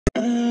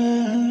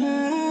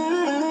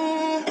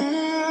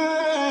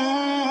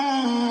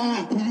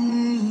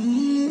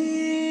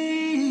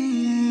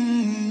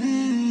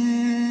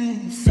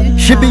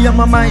She be on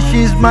my mind,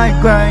 she's my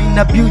grind.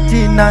 Her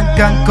beauty none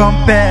can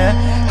compare.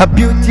 Her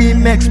beauty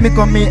makes me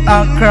come me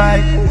out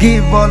cry.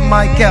 Give all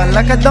my care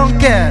like I don't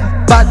care.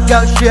 Bad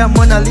girl, she a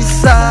Mona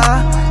Lisa.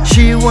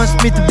 She wants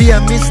me to be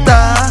a mister.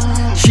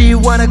 She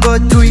wanna go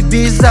to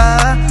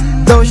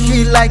Ibiza, though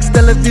she likes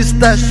Stella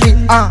Vista. She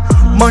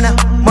Mona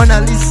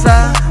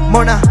Lisa,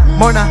 Mona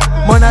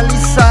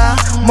Lisa,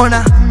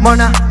 Mona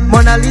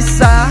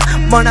Lisa,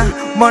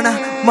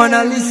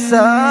 Mona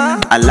Lisa.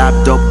 I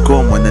love dope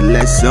girl, Mona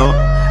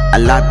Lisa. I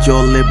love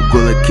your lip,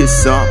 girl, a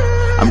kiss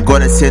her. I'm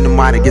gonna send them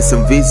out to get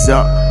some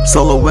visa.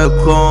 Solo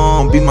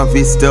welcome, be my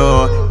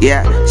vista.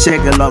 Yeah,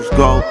 shake a love's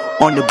go.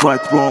 On the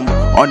bathroom,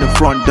 on the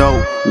front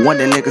door.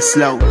 Wanna leg it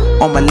slow,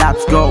 on my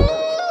laps go.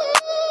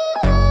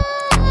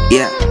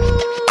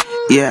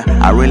 Yeah,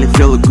 I really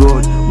feel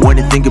good when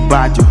I think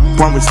about you.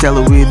 Promise tell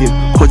it with you,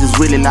 cause I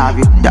really love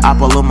you. The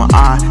apple of my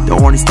eye, the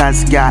orange star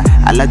sky.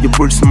 I love your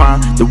bird smile,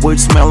 the way you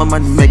smell them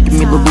making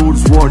me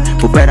lose word.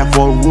 For better,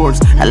 for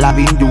worse, I love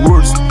you in the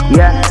worst.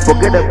 Yeah,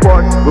 forget the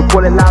part, we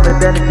pull it loud and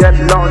then get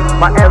lost.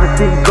 My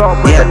everything go,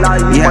 but the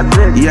lie in my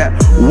dream. Yeah,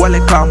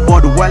 welcome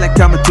board,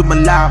 welcome to my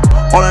life.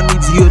 All I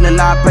need is you in the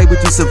life, baby,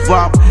 to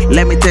survive.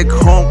 Let me take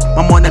home,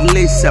 I'm on the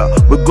Lisa.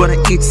 We're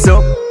gonna eat some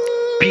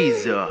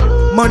pizza.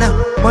 Mona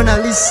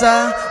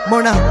Lisa,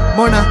 Mona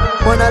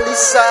Lisa, Mona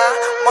Lisa,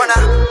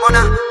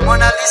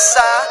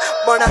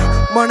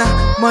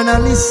 Mona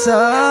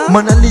Lisa.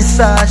 Mona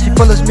Lisa, she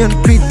follows me on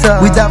Twitter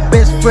with her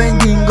best friend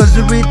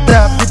Ngozi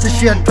Rita. Peter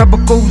she a trouble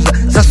causer,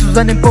 za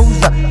Suzanne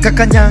Imposer,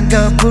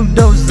 Kakanyanga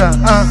bulldozer.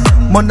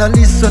 Mona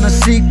Lisa, no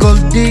sea gold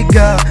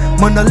digger.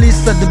 Mona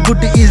Lisa, the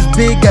booty is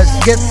bigger. She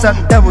gets a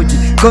double G,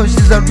 cause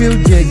she's a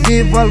real J.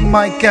 Give all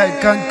my care,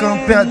 can't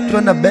compare to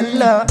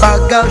Annabella.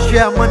 Bad girl, she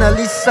a Mona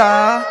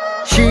Lisa.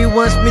 She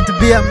wants me to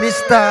be a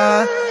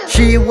mister.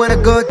 She wanna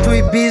go to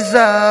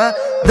Ibiza,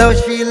 though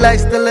she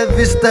likes Stella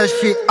Vista.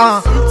 She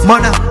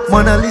Mona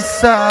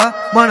Lisa,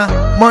 Mona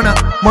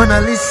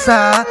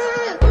Lisa,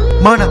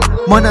 Mona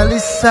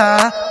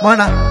Lisa,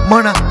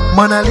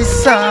 Mona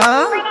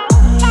Lisa.